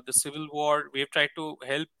civil war. We have tried to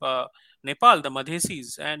help Nepal, the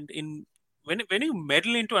Madhesis, and in when you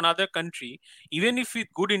meddle into another country, even if with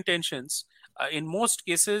good intentions, in most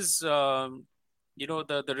cases,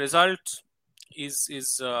 the result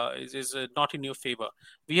is not in your favor.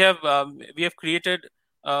 We have created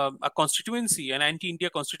a constituency, an anti-India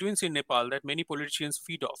constituency in Nepal that many politicians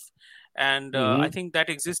feed off, and I Hmm. think that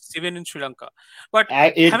exists even in Sri Lanka. But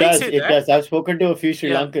It having does. said It that, does. I've spoken to a few Sri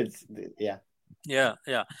yeah, Lankans. Yeah.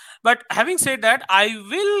 yeah. But having said that, I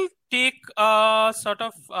will take sort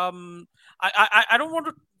of I don't want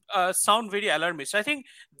to sound very alarmist. I think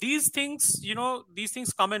these things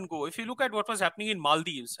come and go. If you look at what was happening in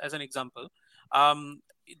Maldives as an example, um,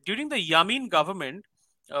 during the Yamin government,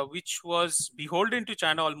 which was beholden to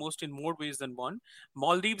China almost in more ways than one,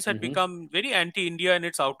 Maldives had Hmm. become very anti-India in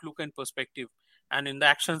its outlook and perspective, and in the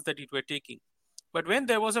actions that it were taking. But when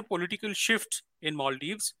there was a political shift in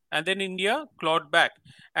Maldives, and then India clawed back,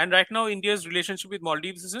 and right now India's relationship with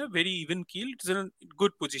Maldives is in a very even keel. It's in a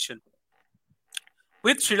good position.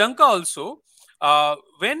 With Sri Lanka also,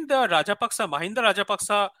 when the Mahinda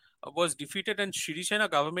Rajapaksa was defeated and Sri Sena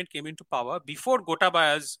government came into power before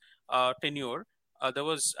Gotabaya's tenure, there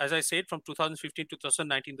was, as I said, from 2015 to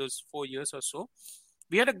 2019, those 4 years or so,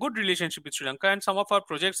 we had a good relationship with Sri Lanka, and some of our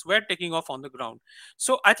projects were taking off on the ground.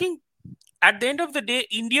 So I think at the end of the day,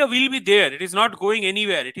 India will be there. It is not going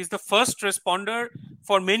anywhere. It is the first responder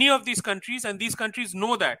for many of these countries, and these countries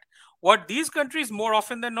know that. What these countries more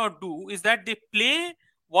often than not do is that they play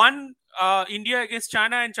one India against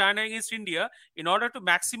China and China against India in order to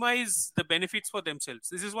maximize the benefits for themselves.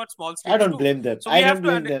 This is what small I states don't do. blame them. So we I have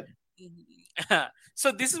don't to blame them.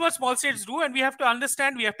 so this is what small states do, and we have to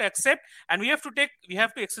understand, we have to accept, and we have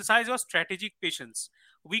to exercise our strategic patience.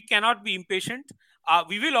 We cannot be impatient.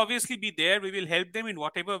 We will obviously be there. We will help them in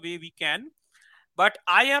whatever way we can. But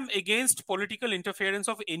I am against political interference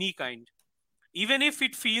of any kind. Even if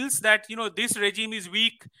it feels that this regime is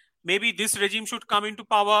weak, maybe this regime should come into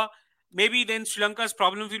power, maybe then Sri Lanka's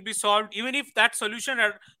problems will be solved. Even if that solution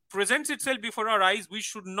presents itself before our eyes, we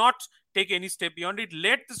should not take any step beyond it.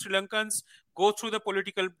 Let the Sri Lankans go through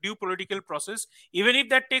the due political process. Even if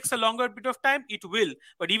that takes a longer bit of time, it will,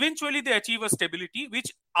 but eventually they achieve a stability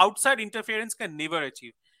which outside interference can never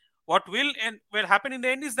achieve. What will happen in the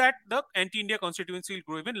end is that the anti-India constituency will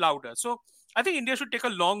grow even louder. So I think India should take a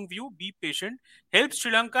long view, be patient, help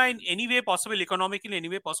Sri Lanka in any way possible, economically, in any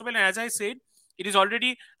way possible. And as I said, it is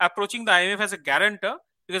already approaching the IMF as a guarantor,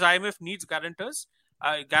 because IMF needs guarantors.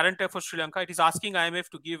 Guarantor for Sri Lanka. It is asking IMF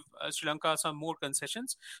to give Sri Lanka some more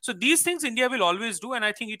concessions. So these things India will always do, and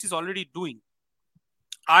I think it is already doing.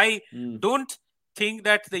 I Mm. don't think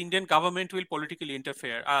that the Indian government will politically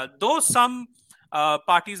interfere. Though some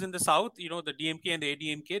parties in the south, the DMK and the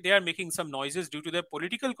ADMK, they are making some noises due to their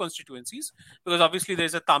political constituencies, because obviously there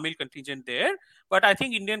is a Tamil contingent there. But I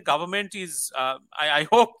think Indian government is, I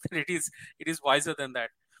hope that it is wiser than that.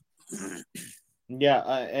 Yeah,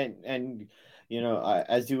 and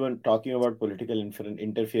as you were talking about political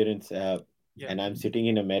interference, Yeah. and I'm sitting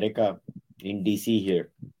in America, in DC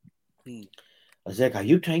here. Hmm. I was like, are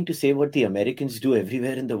you trying to say what the Americans do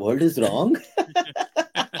everywhere in the world is wrong?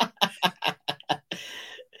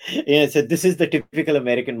 Yeah, so this is the typical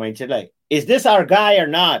American mindset. Like, is this our guy or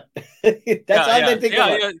not? That's Yeah, all they yeah, think yeah,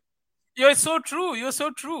 about. yeah. You're so true. You're so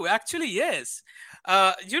true. Actually, yes.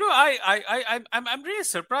 I'm really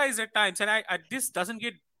surprised at times, and this doesn't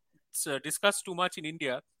get discussed too much in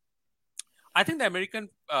India. I think the American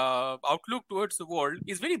outlook towards the world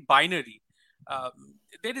is very binary.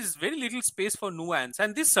 There is very little space for nuance,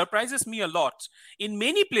 and this surprises me a lot. In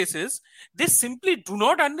many places, they simply do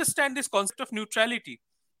not understand this concept of neutrality.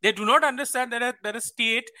 They do not understand that a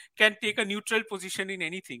state can take a neutral position in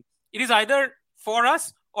anything. It is either for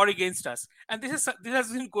us or against us, and this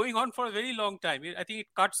has been going on for a very long time. I think it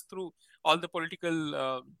cuts through all the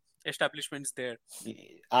political establishments there.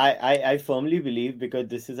 I firmly believe, because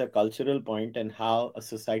this is a cultural point, and how a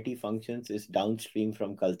society functions is downstream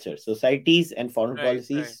from culture. Societies and foreign Right, right.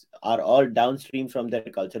 policies are all downstream from their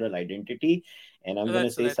cultural identity. And I'm So going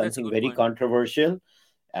to say that's a something good very point. controversial.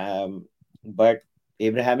 But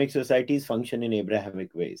Abrahamic societies function in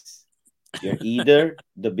Abrahamic ways. You're either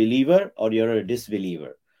the believer or you're a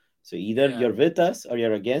disbeliever. So either Yeah. you're with us or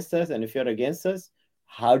you're against us. And if you're against us,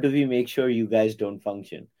 how do we make sure you guys don't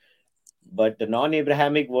function? But the non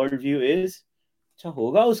Abrahamic world view is, अच्छा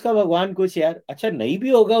होगा उसका भगवान कुछ यार, अच्छा नहीं भी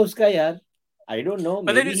होगा उसका यार, I don't know, But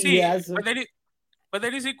may then you be he see, has.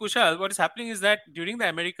 Kushal, what is happening is that during the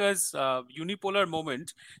America's unipolar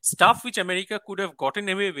moment, stuff which America could have gotten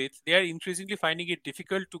away with, they are increasingly finding it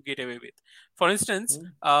difficult to get away with. For instance,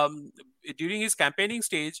 during his campaigning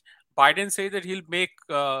stage, Biden said that he'll make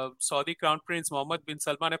Saudi Crown Prince Mohammed bin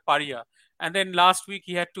Salman a pariah. And then last week,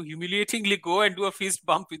 he had to humiliatingly go and do a fist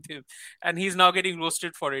bump with him. And he's now getting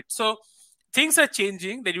roasted for it. So things are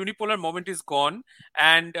changing. The unipolar moment is gone.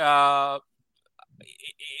 And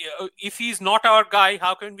if he's not our guy,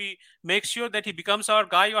 how can we make sure that he becomes our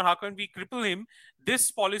guy, or how can we cripple him?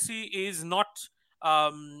 This policy is not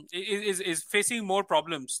is facing more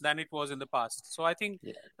problems than it was in the past. So I think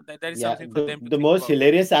that is Yeah, something for the them to the think most about.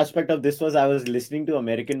 hilarious aspect of this was I was listening to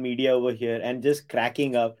American media over here and just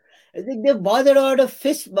cracking up. I think they're bothered about a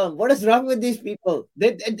fist bump. What is wrong with these people?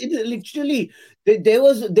 Literally, there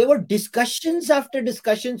were discussions after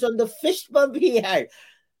discussions on the fist bump he had.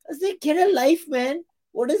 I was like, get a life, man.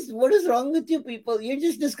 What is wrong with you people? You're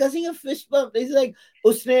just discussing a fist bump. He's like,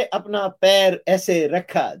 usne apna pair aise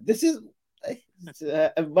rakha. This is,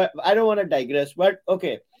 but I don't want to digress. But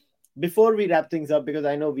okay, before we wrap things up, because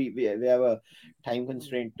I know we have a time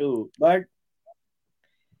constraint too. But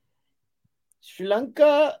Sri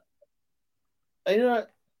Lanka, you know,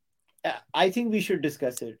 I think we should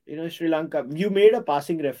discuss it. Sri Lanka. You made a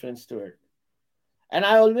passing reference to it, and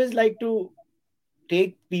I always like to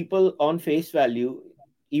take people on face value,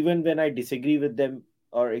 even when I disagree with them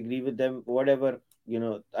or agree with them, whatever.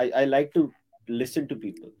 I like to listen to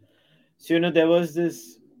people. So there was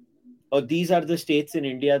this, or these are the states in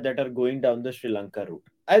India that are going down the Sri Lanka route.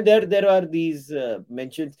 And there are these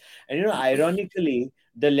mentions, and ironically,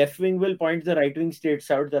 the left wing will point the right wing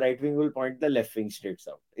states out, the right wing will point the left wing states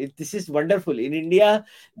out. This is wonderful. In India,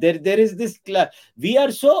 there is this we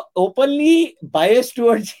are so openly biased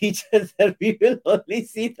towards each other. We will only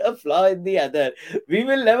see the flaw in the other. We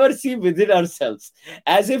will never see within ourselves.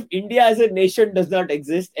 As if India as a nation does not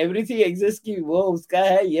exist. Everything exists. Ki wo uska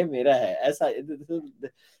hai, ye mera hai.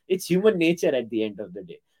 It's human nature at the end of the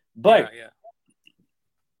day. Yeah, But yeah,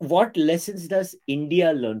 what lessons does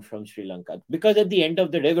India learn from Sri Lanka? Because at the end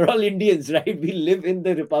of the day, we're all Indians, right? We live in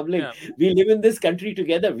the republic. yeah. We live in this country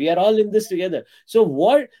together. We are all in this together. So,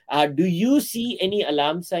 what do you see any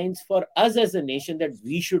alarm signs for us as a nation that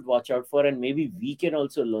we should watch out for, and maybe we can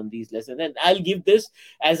also learn these lessons? And I'll give this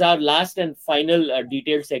as our last and final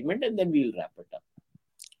detailed segment, and then we'll wrap it up.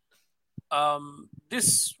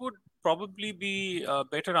 This would probably be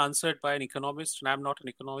better answered by an economist, and I'm not an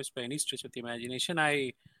economist by any stretch of the imagination.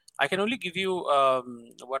 I can only give you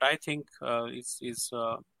what I think is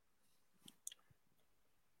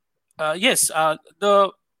yes.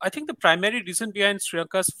 The I think the primary reason behind Sri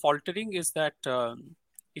Lanka's faltering is that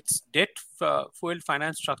its debt fuel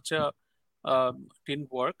finance structure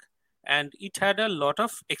didn't work. and it had a lot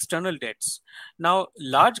of external debts. Now,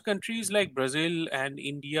 large countries like Brazil and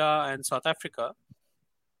India and South Africa,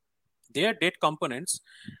 their debt components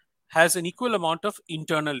has an equal amount of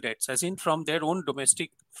internal debts, as in from their own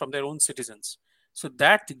domestic, from their own citizens. So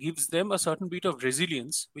that gives them a certain bit of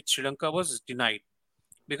resilience, which Sri Lanka was denied.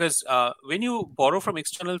 Because when you borrow from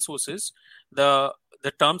external sources, the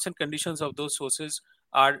terms and conditions of those sources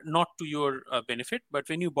are not to your benefit. But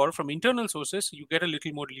when you borrow from internal sources, you get a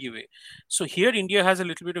little more leeway. So here, India has a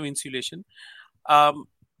little bit of insulation. Um,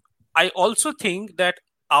 I also think that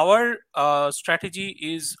our strategy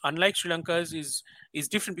is, unlike Sri Lanka's, is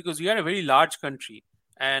different because we are a very large country,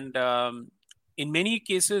 and in many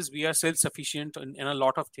cases we are self-sufficient in a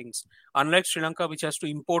lot of things. Unlike Sri Lanka, which has to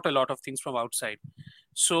import a lot of things from outside.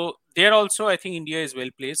 So there also, I think India is well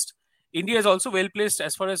placed. India is also well placed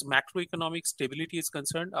as far as macroeconomic stability is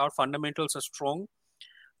concerned. Our fundamentals are strong.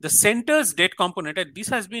 The center's debt component, and this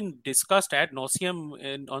has been discussed ad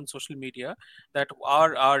nauseum on social media, that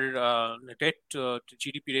our debt to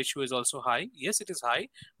GDP ratio is also high. Yes, it is high,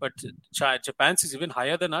 but Japan's is even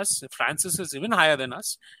higher than us. France's is even higher than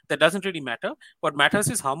us. That doesn't really matter. What matters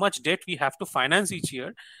is how much debt we have to finance each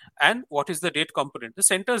year, and what is the debt component. The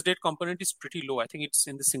center's debt component is pretty low. I think it's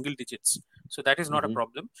in the single digits, so that is not a Mm-hmm.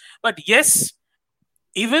 problem. But yes,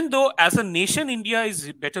 even though as a nation India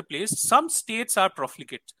is better placed, some states are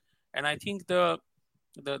profligate, and I think the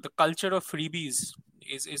culture of freebies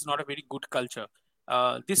is not a very good culture.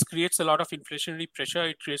 This creates a lot of inflationary pressure.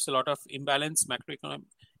 It creates a lot of imbalance, macroeconomic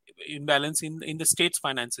imbalance in the state's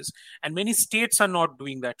finances, and many states are not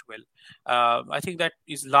doing that well. I think that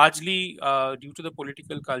is largely due to the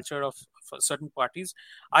political culture of certain parties.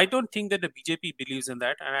 I don't think that the BJP believes in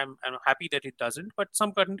that, and I'm happy that it doesn't. But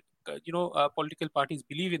some current, political parties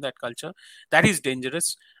believe in that culture. That is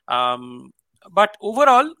dangerous. But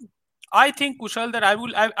overall, I think, Kushal, that I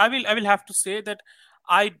will have to say that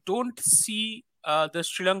I don't see the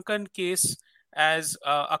Sri Lankan case as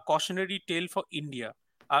a cautionary tale for India.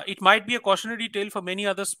 It might be a cautionary tale for many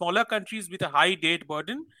other smaller countries with a high debt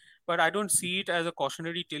burden, but I don't see it as a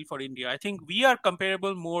cautionary tale for India. I think we are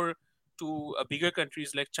comparable more to bigger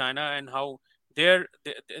countries like China, and how their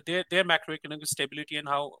macroeconomic stability, and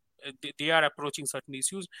how they are approaching certain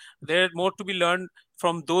issues. There more to be learned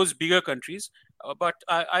from those bigger countries. But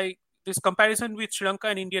I this comparison with Sri Lanka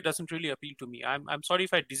and India doesn't really appeal to me. I'm sorry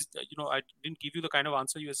if I didn't give you the kind of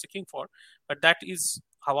answer you were seeking for, but that is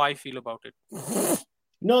how I feel about it.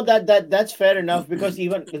 No, that's fair enough, because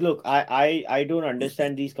even look, I don't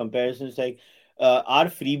understand these comparisons. Like, are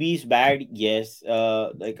freebies bad? Yes.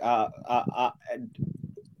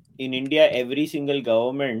 In India, every single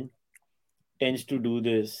government tends to do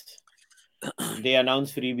this. They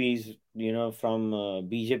announce freebies, from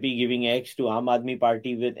BJP giving X to Aam Aadmi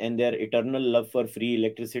Party with and their eternal love for free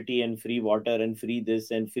electricity and free water and free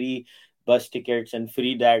this and free bus tickets and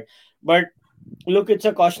free that. But look, it's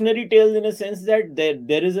a cautionary tale in a sense that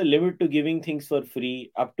there is a limit to giving things for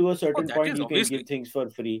free. Up to a Oh, certain that point, is you can obviously. give things for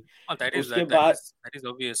free. Oh, that is Uske that that baad, is that is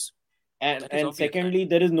obvious. and That is and obvious. secondly,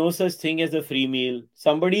 there is no such thing as a free meal.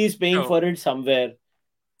 Somebody is paying No, for it somewhere.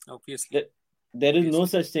 obviously, There, there is no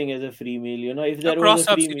obviously. such thing as a free meal. If there was Cross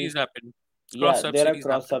a free meal, subsidies happen. Cross yeah, there are subsidies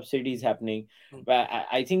cross happen. subsidies happening. Hmm. But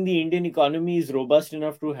I think the Indian economy is robust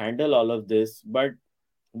enough to handle all of this. But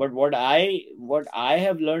what I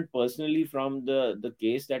have learned personally from the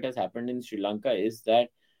case that has happened in Sri Lanka is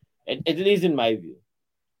that, at least in my view,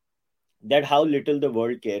 that how little the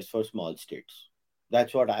world cares for small states.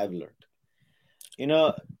 That's what I've learned. you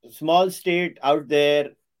know Small state out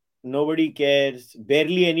there, nobody cares,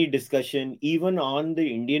 barely any discussion even on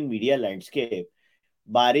the Indian media landscape,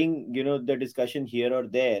 barring the discussion here or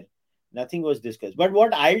there. Nothing was discussed. But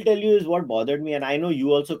what I'll tell you is what bothered me, and I know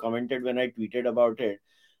you also commented when I tweeted about it.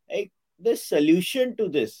 Like, the solution to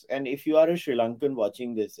this, and if you are a Sri Lankan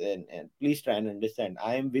watching this, and please try and understand,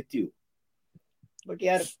 I am with you. But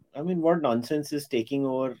yeah, I mean, what nonsense is taking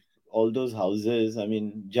over all those houses? I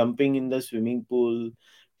mean, jumping in the swimming pool,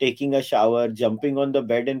 taking a shower, jumping on the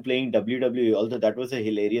bed and playing WWE. Although that was a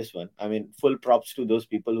hilarious one. I mean, full props to those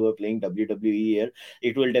people who are playing WWE here.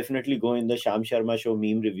 It will definitely go in the Sham Sharma show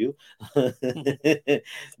meme review.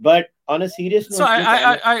 But on a serious So note,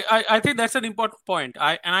 look, I think that's an important point.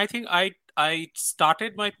 I think I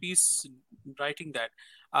started my piece writing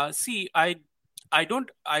that. See, I don't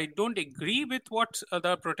agree with what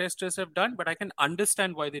the protesters have done, but I can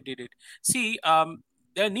understand why they did it. See,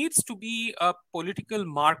 there needs to be a political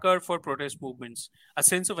marker for protest movements, a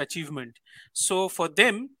sense of achievement. So for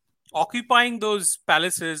them, occupying those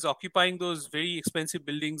palaces, occupying those very expensive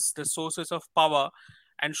buildings, the sources of power,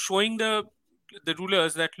 and showing the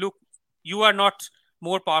rulers that, look, you are not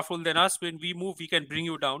more powerful than us. When we move, we can bring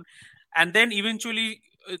you down, and then eventually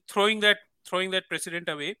throwing that precedent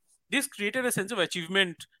away. This created a sense of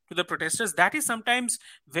achievement to the protesters that is sometimes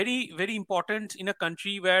very very important in a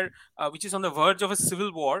country where which is on the verge of a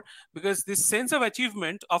civil war, because this sense of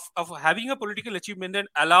achievement of having a political achievement then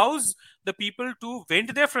allows the people to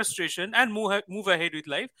vent their frustration and move ahead with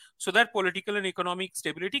life, so that political and economic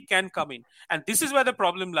stability can come in. And this is where the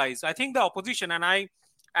problem lies. I think the opposition, and I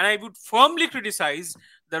would firmly criticize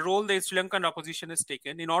the role the Sri Lankan opposition has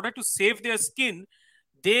taken in order to save their skin.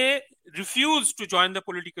 They refused to join the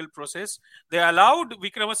political process. They allowed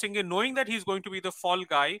Wickramasinghe, knowing that he's going to be the fall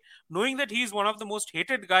guy, knowing that he's one of the most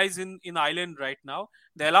hated guys in Ireland right now.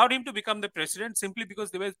 They allowed him to become the president simply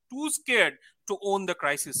because they were too scared to own the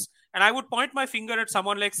crisis. And I would point my finger at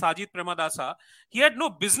someone like Sajid Premadasa. He had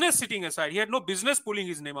no business sitting aside. He had no business pulling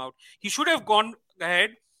his name out. He should have gone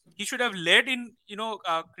ahead. He should have led in,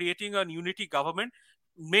 creating a unity government,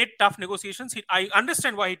 made tough negotiations. I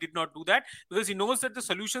understand why he did not do that, because he knows that the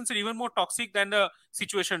solutions are even more toxic than the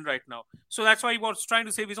situation right now. So that's why he was trying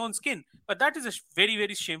to save his own skin. But that is a very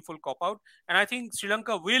very shameful cop out, and I think Sri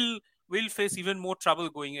Lanka will face even more trouble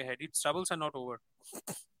going ahead. Its troubles are not over.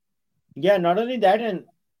 Yeah, not only that, and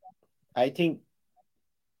I think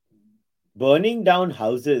burning down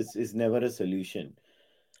houses is never a solution,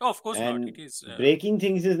 Oh, of course not. and It is. breaking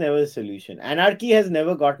things is never a solution. Anarchy has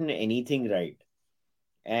never gotten anything right,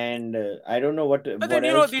 and I don't know But then what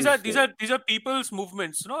else these to are these say. are these are people's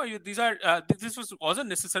movements. These are wasn't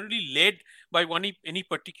necessarily led by any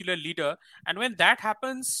particular leader. And when that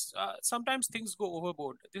happens, sometimes things go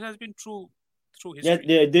overboard. This has been true through Yeah,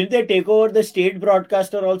 history. did they take over the state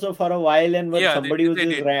broadcaster also for a while, and when Yeah, somebody was they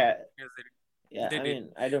just did. Yes, they did. yeah, They I did.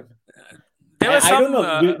 mean, I don't. There was I don't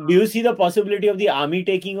some. know. Do you see the possibility of the army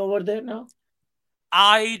taking over there now?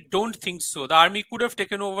 I don't think so. The army could have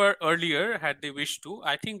taken over earlier had they wished to.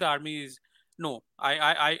 I think the army is no.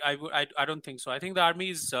 I don't think so. I think the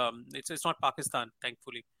army is it's not Pakistan,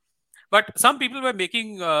 thankfully. But some people were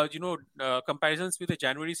making comparisons with the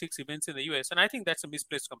January 6 events in the US, and I think that's a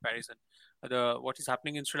misplaced comparison. The what is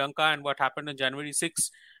happening in Sri Lanka and what happened on January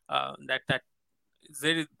 6, that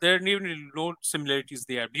there are even no similarities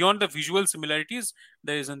there. Beyond the visual similarities,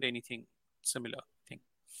 there isn't anything similar. I think.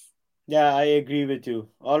 Yeah, I agree with you.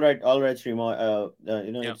 All right, Shrima.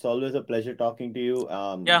 Yeah. It's always a pleasure talking to you.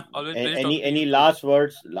 Yeah, always pleasure talking to you Any too. last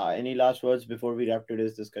words? Any last words before we wrap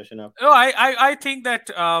today's discussion up? No, I think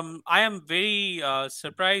that I am very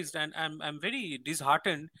surprised, and I'm very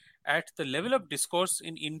disheartened at the level of discourse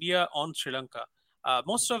in India on Sri Lanka.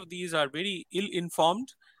 Most of these are very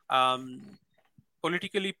ill-informed, um,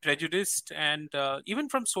 politically prejudiced, and even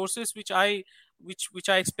from sources which I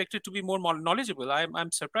expected to be more knowledgeable.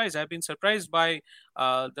 I'm surprised. I've been surprised by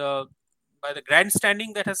the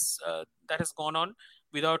grandstanding that has gone on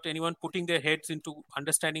without anyone putting their heads into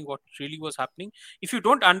understanding what really was happening. If you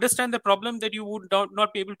don't understand the problem, then you would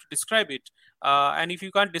not be able to describe it, and if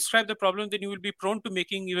you can't describe the problem, then you will be prone to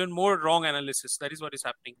making even more wrong analysis. That is what is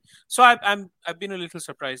happening. So I've been a little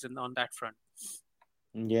surprised on that front.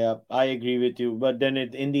 Yeah, I agree with you. But then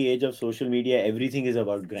in the age of social media, everything is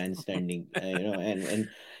about grandstanding, and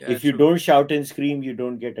Yeah, if you true. don't shout and scream, you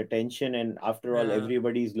don't get attention. And after all, Yeah.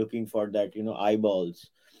 everybody is looking for that, eyeballs.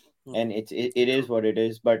 Hmm. And it is True. what it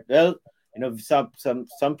is. But well,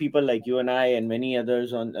 some people like you and I and many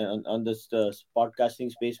others on this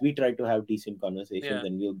podcasting space, we try to have decent conversations, Yeah.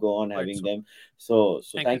 and we'll go on Quite having so. them. So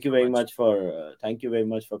Thank you so much. thank you very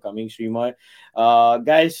much for coming, Shrimoy.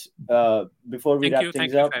 Guys, before we wrap things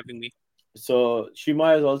Thank you up, for having me. so Shima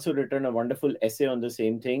has also written a wonderful essay on the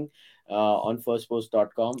same thing on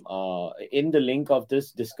firstpost.com. In the link of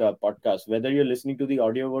this podcast, whether you're listening to the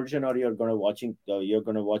audio version or you're gonna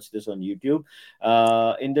watch this on YouTube,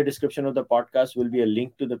 in the description of the podcast will be a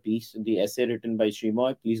link to the piece, the essay written by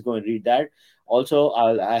Shima. Please go and read that. Also,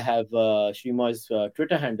 I have Shima's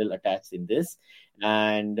Twitter handle attached in this,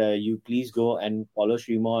 and you please go and follow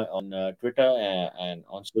Shima on Twitter and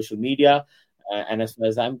on social media. And as far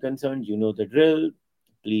as I'm concerned, you know the drill.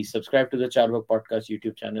 Please subscribe to the Charvak Podcast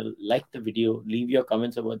YouTube channel, like the video, leave your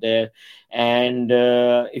comments over there. And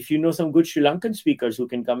if you know some good Sri Lankan speakers who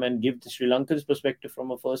can come and give the Sri Lankan's perspective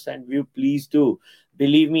from a first hand view, please do.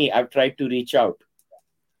 Believe me, I've tried to reach out.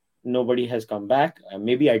 Nobody has come back.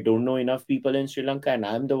 Maybe I don't know enough people in Sri Lanka and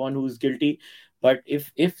I'm the one who's guilty. But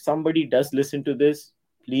if somebody does listen to this,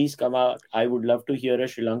 please come out. I would love to hear a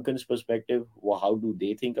Sri Lankan's perspective. How do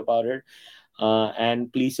they think about it?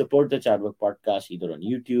 And please support the Chatbook podcast either on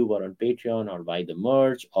YouTube or on Patreon or buy the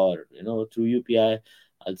merch or through UPI.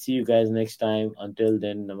 I'll see you guys next time. Until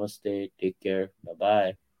then, namaste. Take care. Bye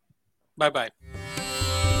bye. Bye bye.